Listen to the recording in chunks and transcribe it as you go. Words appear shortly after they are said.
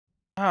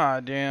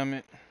Ah, damn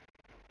it.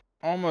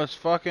 Almost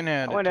fucking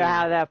had I it wonder too.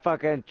 how that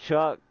fucking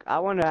truck, I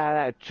wonder how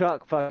that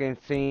truck fucking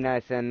seen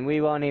us and we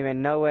won't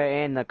even know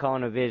we're in the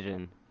corner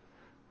vision.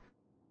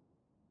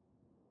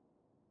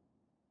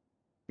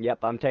 Yep,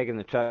 I'm taking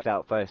the trucks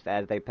out first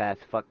as they pass.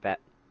 Fuck that.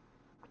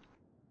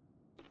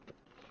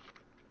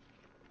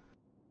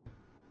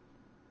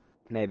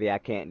 Maybe I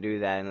can't do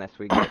that unless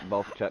we get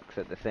both trucks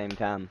at the same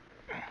time.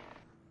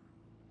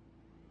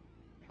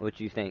 What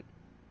you think?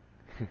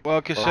 Well, Well,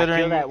 I killed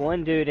considering... that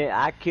one dude.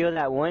 I killed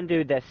that one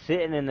dude that's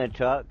sitting in the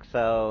truck,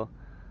 so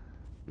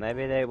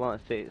maybe they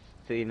won't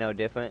see no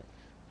difference.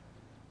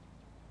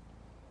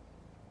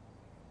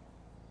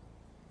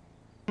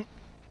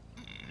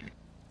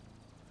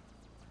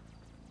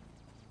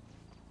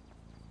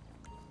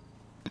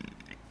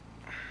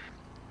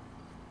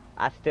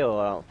 I still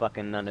don't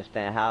fucking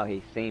understand how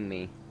he seen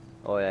me,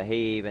 or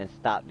he even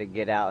stopped to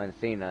get out and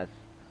seen us.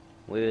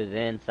 We was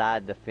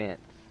inside the fence.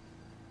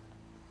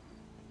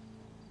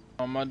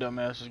 Oh, my dumb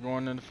ass is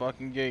going in the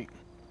fucking gate.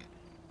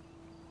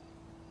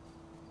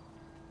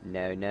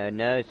 No, no,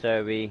 no,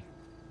 sirree.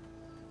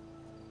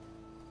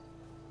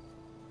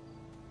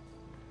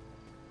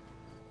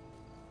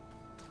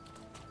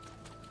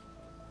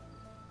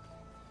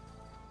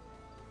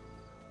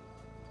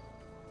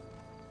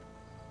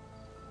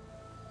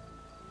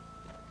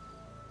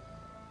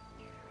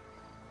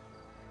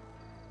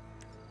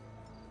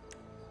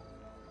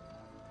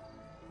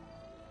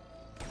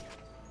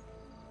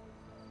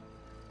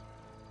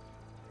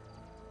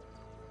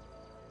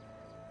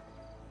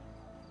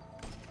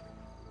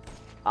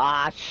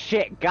 Ah,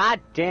 shit, god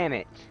damn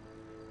it.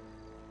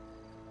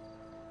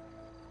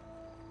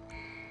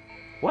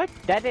 What?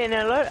 That didn't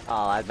alert? Oh,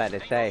 I was about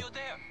to say.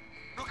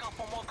 Look out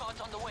for more guards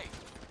on the way.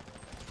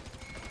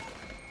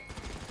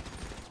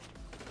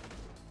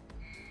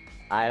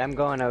 Alright, I'm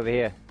going over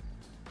here.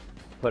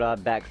 Put our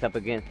backs up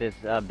against this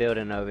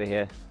building over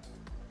here.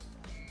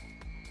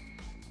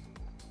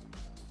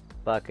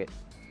 Fuck it.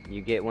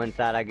 You get one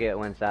side, I get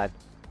one side.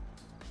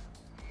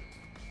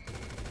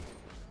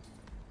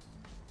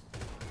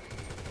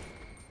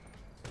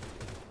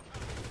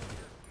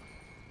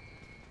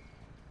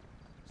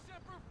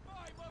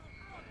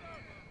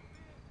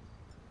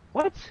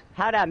 What?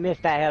 How'd I miss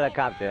that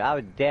helicopter? I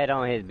was dead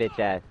on his bitch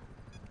ass.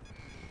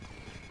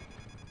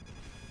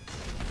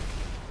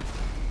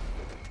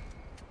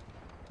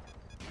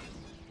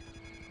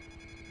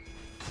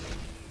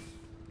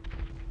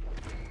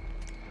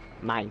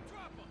 Mine.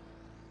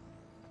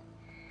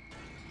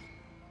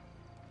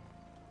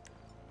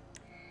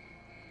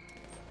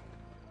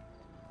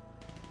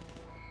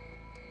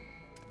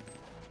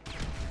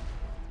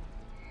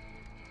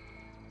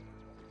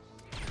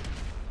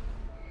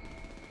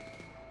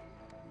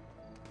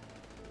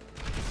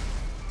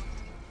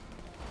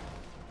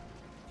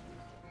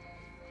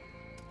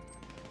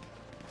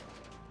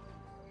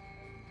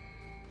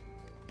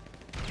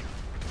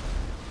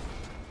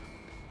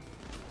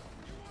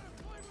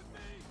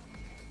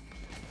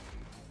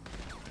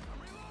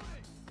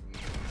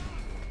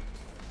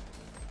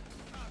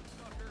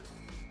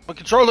 My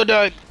controller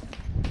died.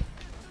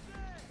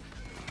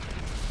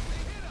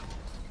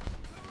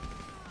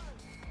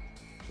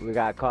 We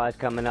got cars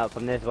coming up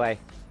from this way.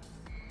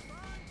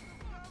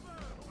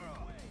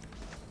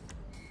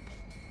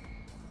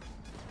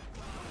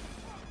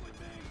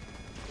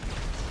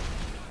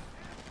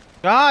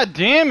 God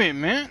damn it,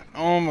 man.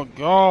 Oh my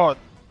god.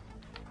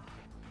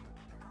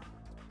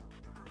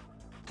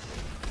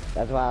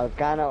 That's why I was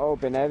kinda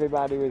open.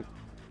 Everybody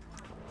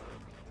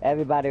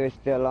was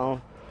still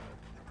on.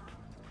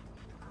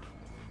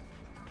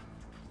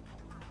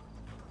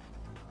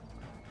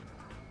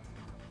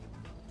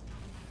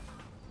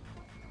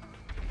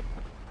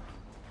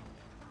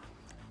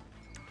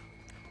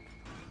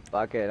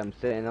 Fuck it, I'm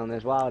sitting on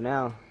this wall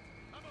now.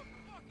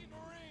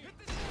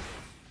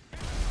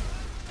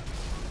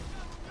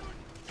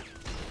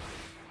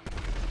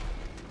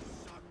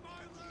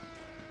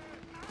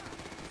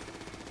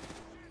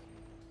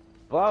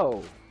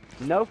 Whoa!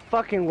 No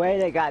fucking way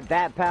they got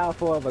that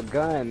powerful of a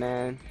gun,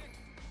 man.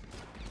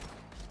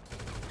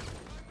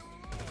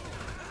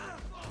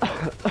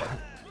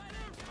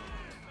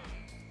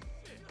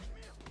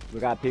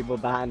 We got people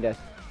behind us.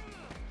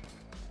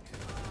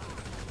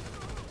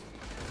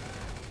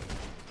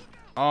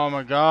 Oh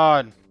my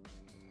god.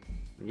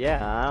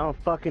 Yeah, I don't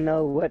fucking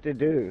know what to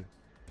do.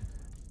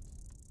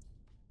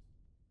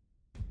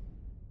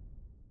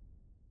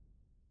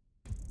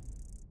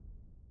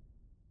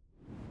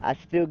 I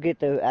still get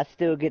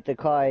the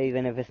car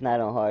even if it's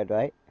not on hard,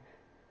 right?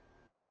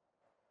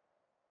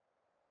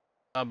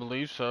 I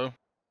believe so.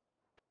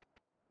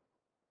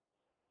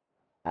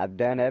 I've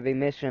done every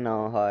mission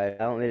on hard.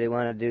 I don't really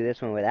want to do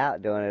this one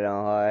without doing it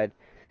on hard.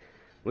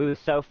 We were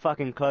so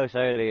fucking close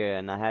earlier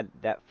and I had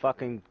that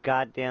fucking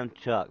goddamn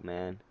truck,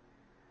 man.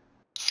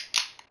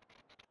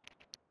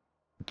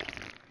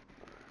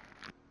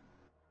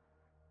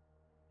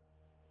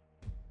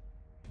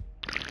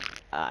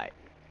 Alright.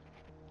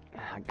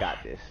 I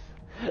got this.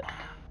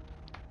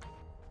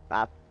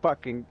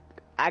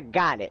 I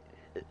got it.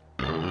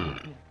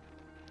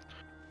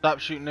 Stop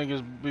shooting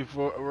niggas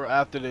before or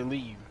after they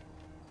leave.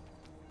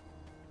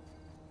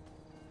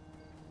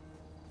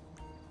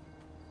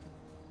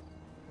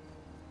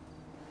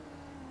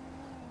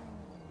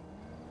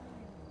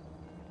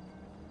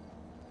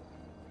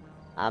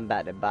 I'm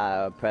about to buy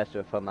a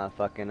oppressor for my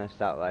fucking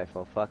assault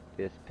rifle. Fuck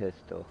this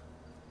pistol.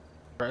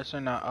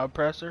 Oppressor, not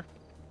oppressor.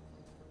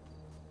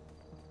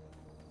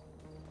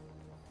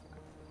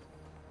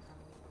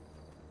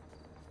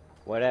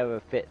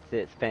 Whatever fits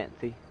its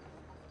fancy.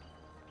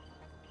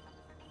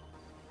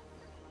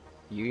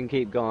 You can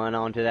keep going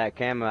on to that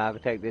camera. I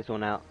can take this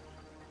one out.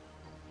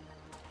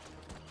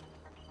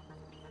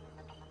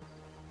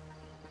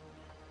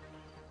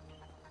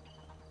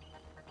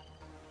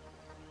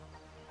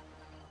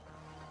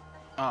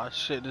 Oh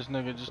shit, this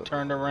nigga just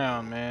turned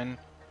around, man.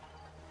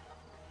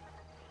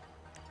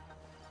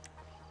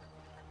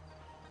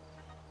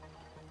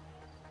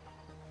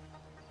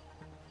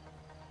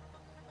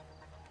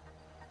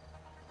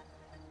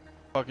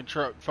 Fucking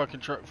truck, fucking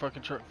truck,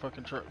 fucking truck,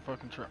 fucking truck,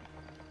 fucking truck.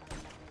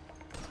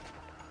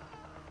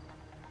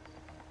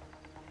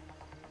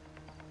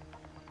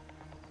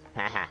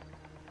 Haha.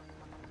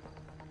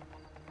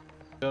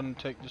 Doesn't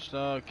take this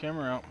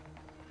camera out.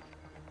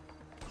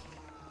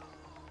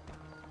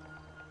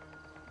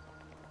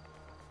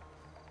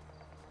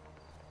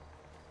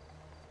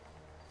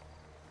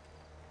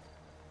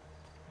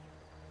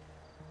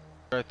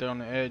 Right there on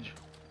the edge.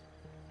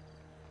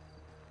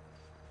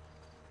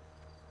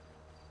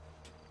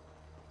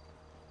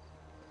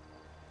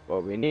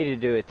 What we need to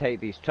do is take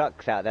these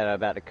trucks out that are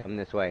about to come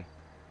this way.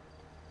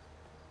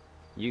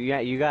 You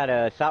got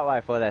a assault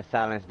rifle that's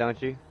silenced,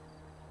 don't you?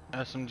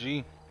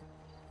 SMG.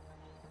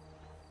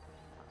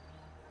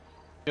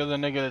 Kill the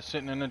nigga that's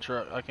sitting in the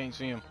truck. I can't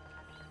see him.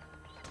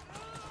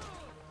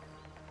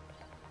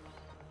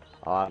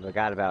 Oh, I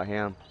forgot about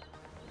him.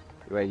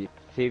 Wait,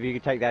 see if you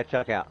can take that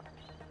truck out.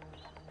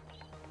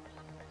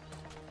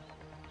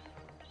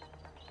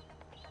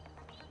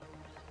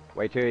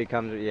 Wait till he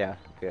comes. Yeah,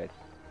 good.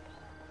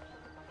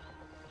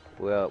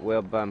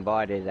 We'll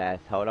bombard his ass.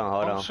 Hold on,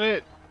 hold on. Oh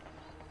shit!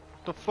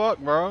 The fuck,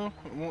 bro?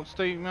 It won't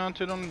stay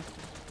mounted on. You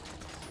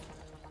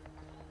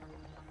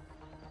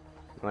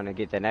wanna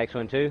get the next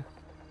one too?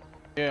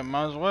 Yeah,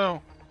 might as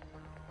well.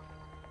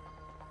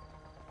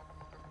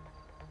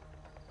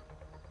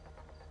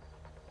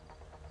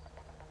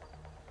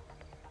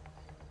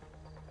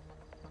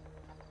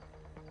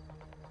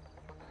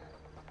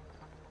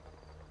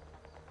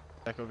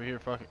 Back over here,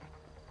 fuck it.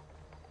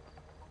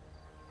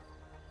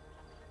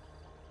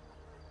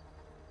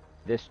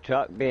 This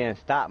truck being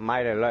stopped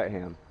might alert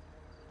him.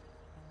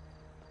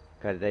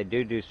 Cause they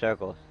do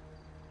circles.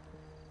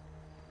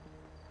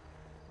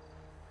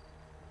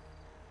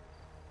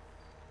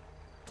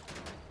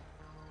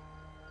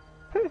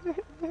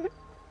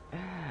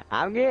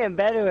 I'm getting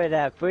better with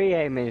that free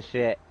aiming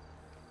shit.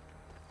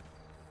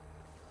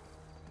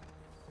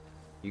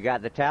 You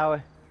got the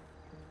tower?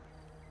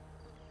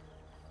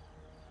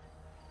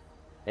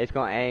 It's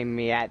gonna aim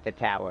me at the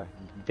tower.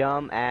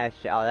 Dumb ass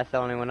shit. Oh, that's the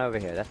only one over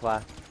here. That's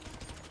why.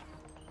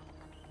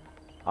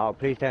 Oh,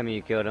 please tell me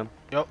you killed him.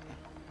 Yep.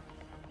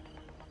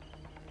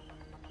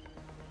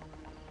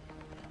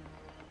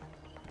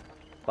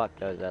 Fuck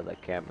those other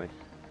cameras.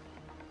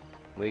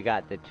 We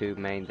got the two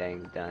main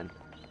things done.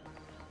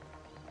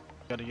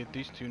 Gotta get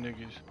these two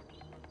niggas.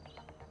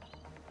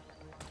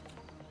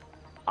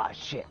 Oh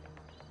shit.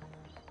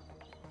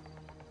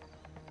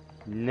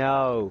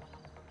 No.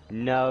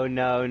 No,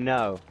 no,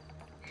 no.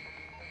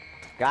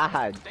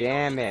 God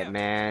damn it,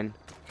 man.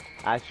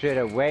 I should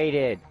have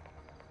waited.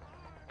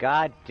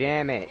 God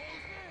damn it.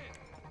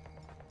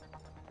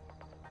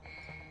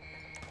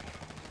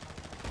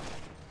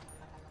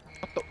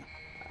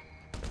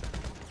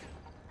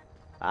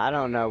 I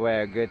don't know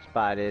where a good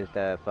spot is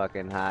to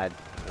fucking hide.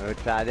 We'll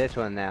try this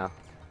one now.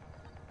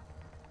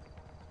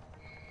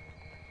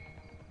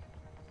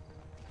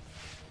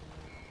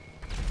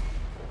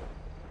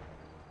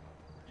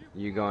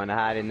 You going to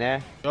hide in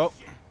there? Yup.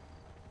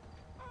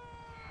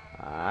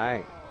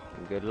 Alright.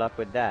 Good luck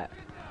with that.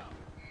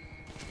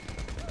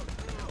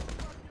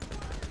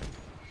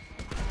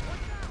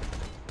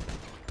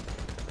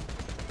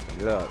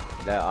 Look,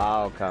 they're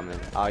all coming.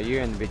 Are you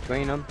in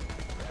between them?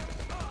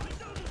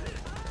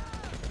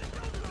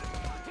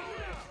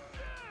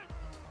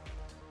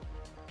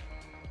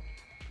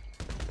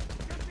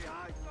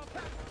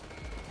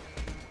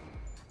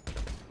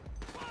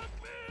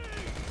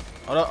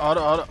 Hold up, hold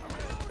up, hold up.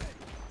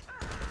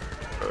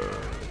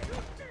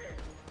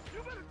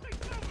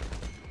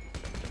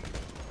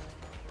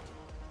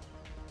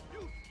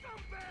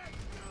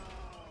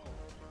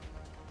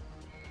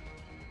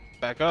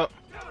 Back up.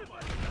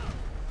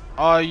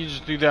 Oh, you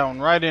just do that one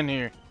right in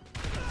here.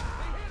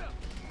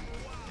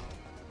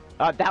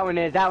 Oh, that one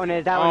is, that one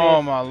is, that one is.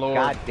 Oh my lord.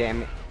 God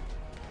damn it.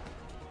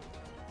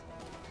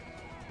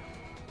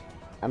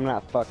 I'm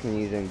not fucking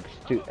using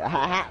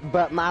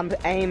but I'm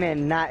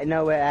aiming not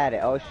nowhere at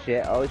it. Oh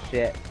shit, oh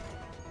shit.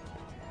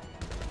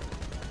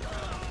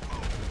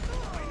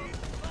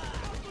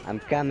 I'm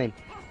coming.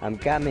 I'm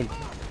coming.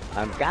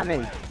 I'm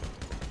coming.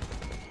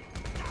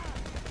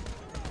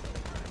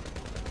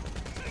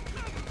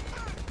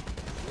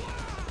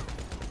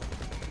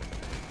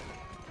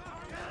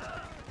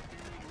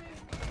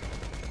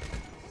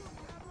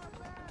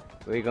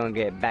 We're gonna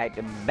get back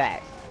to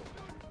back.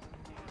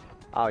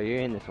 Oh,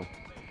 you're in this one.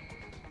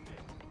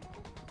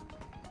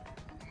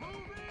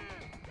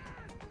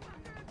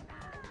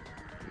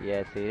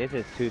 Yeah, see, this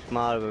is too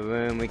small of a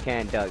room. We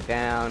can't duck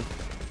down.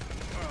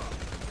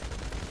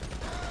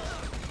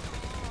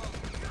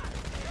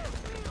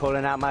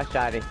 Pulling out my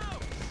shotty.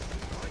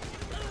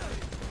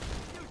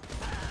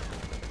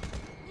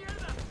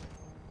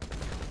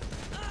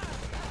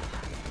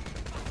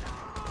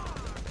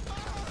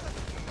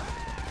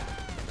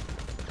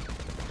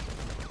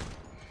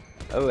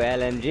 Oh,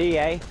 LMG,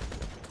 eh?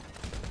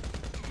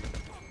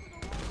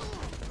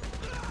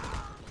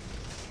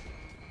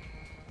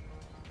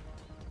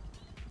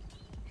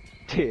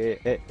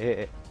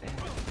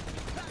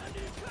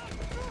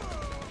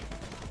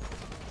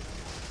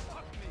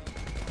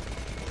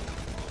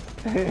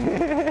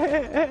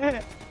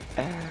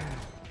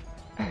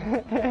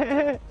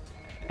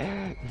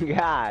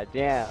 God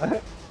damn.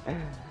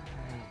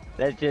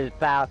 Let's just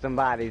pile some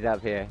bodies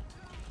up here.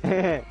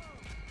 At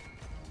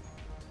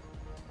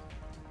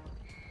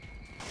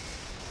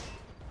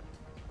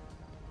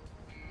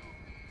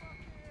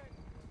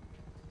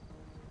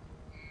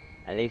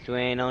least we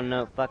ain't on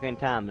no fucking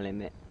time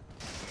limit.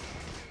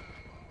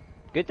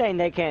 Good thing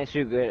they can't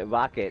shoot good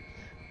rockets.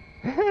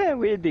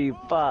 We'd be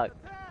fucked.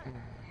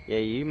 Yeah,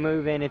 you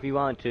move in if you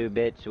want to,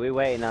 bitch. We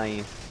waiting on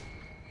you.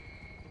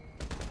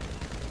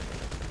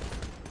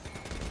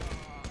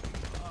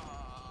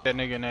 That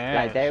nigga in the ass.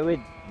 Like they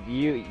would,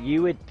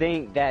 you would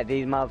think that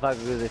these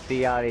motherfuckers would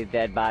see all these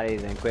dead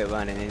bodies and quit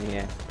running in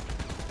here.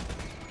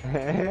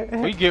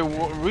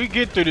 we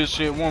get through this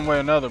shit one way or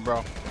another,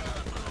 bro.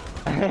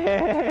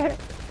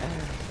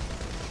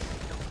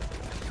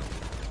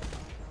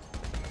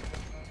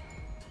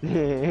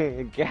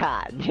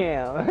 God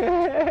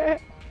damn.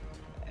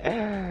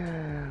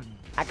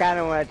 I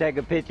kinda wanna take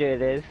a picture of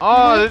this.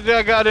 Oh,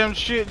 that goddamn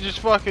shit just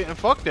fucking...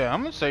 Fuck that.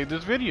 I'm gonna save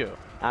this video.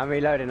 I'm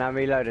reloading.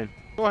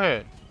 Go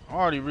ahead. I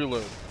already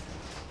reloaded.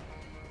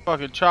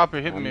 Fucking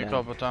chopper hit me done. a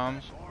couple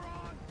times.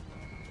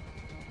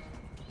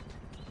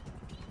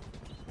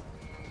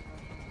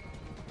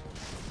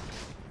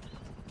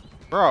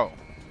 Bro.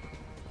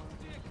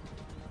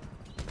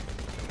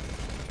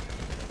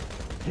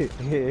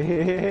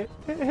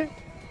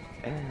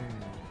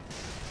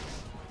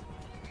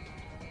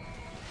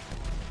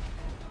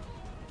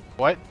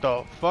 What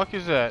the fuck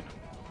is that?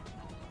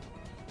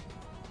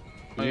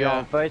 Oh, You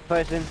on first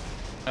person?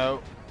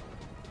 No.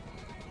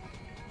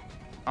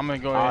 I'm gonna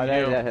go Oh, ahead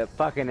and there's heal. a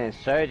fucking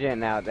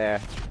insurgent out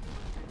there.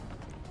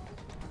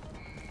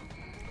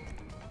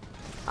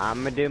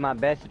 I'm gonna do my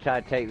best to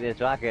try to take this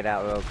rocket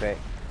out real quick.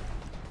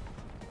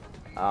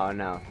 Oh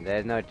no,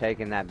 there's no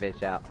taking that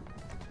bitch out.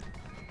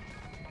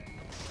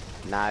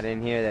 Not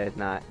in here, there's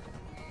not.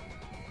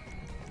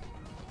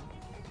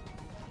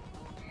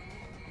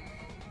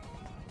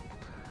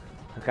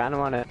 I kinda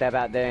wanna step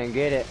out there and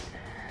get it.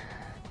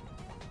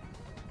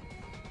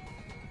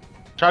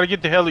 Try to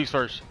get the helis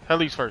first.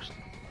 Helis first.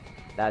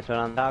 That's what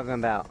I'm talking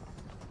about.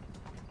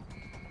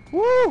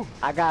 Woo!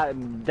 I got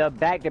the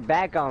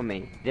back-to-back on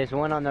me. This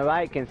one on the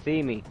right can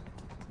see me.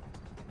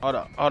 Hold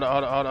up, hold up,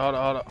 hold up, hold up, hold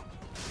up, hold up.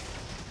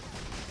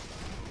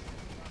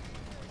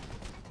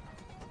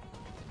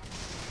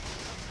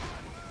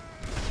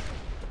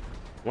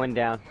 One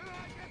down.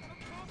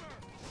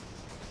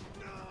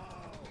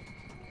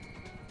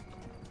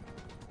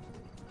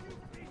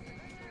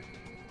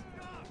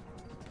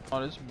 Oh,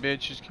 this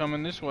bitch is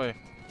coming this way.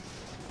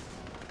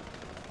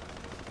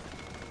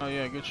 Oh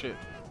yeah, good shit.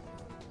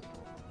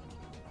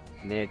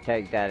 Need to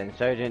take that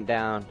insurgent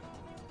down.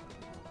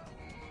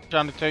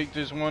 Trying to take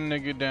this one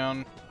nigga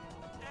down.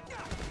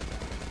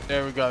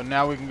 There we go.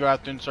 Now we can go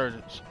after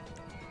insurgents.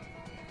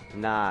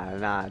 Nah,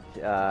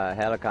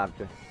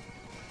 helicopter.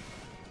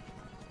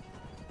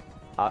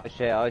 Oh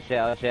shit, oh shit,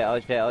 oh shit, oh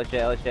shit, oh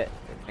shit, oh shit.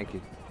 Thank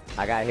you.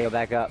 I gotta heal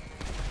back up.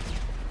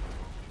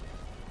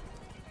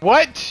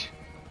 What?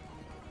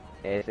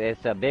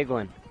 It's a big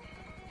one.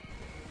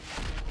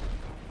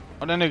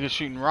 Oh, that nigga's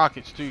shooting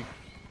rockets too.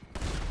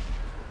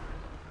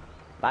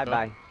 Bye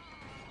bye.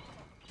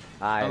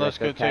 Alright, Now let's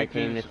go tag take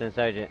team these. this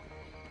insurgent.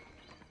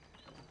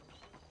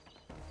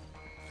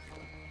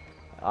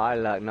 Oh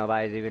look,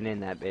 nobody's even in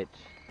that bitch.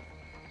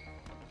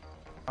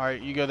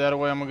 Alright, you go that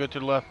way, I'm gonna go to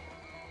the left.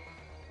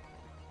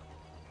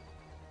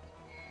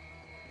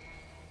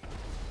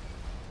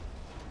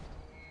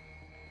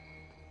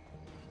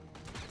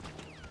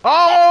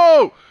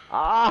 Oh!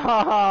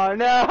 Oh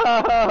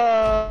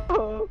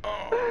no!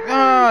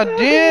 God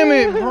damn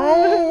it,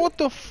 bro. What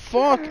the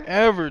fuck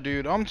ever,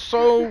 dude. I'm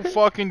so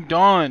fucking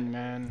done,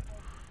 man.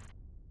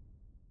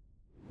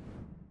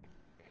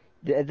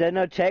 Is there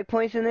no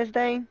checkpoints in this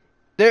thing?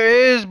 There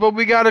is, but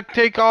we gotta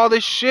take all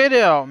this shit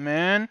out,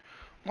 man.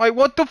 Like,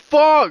 what the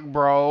fuck,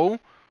 bro?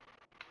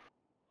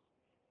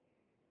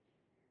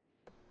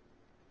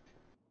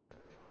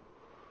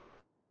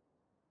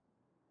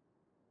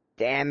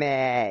 Damn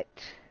it!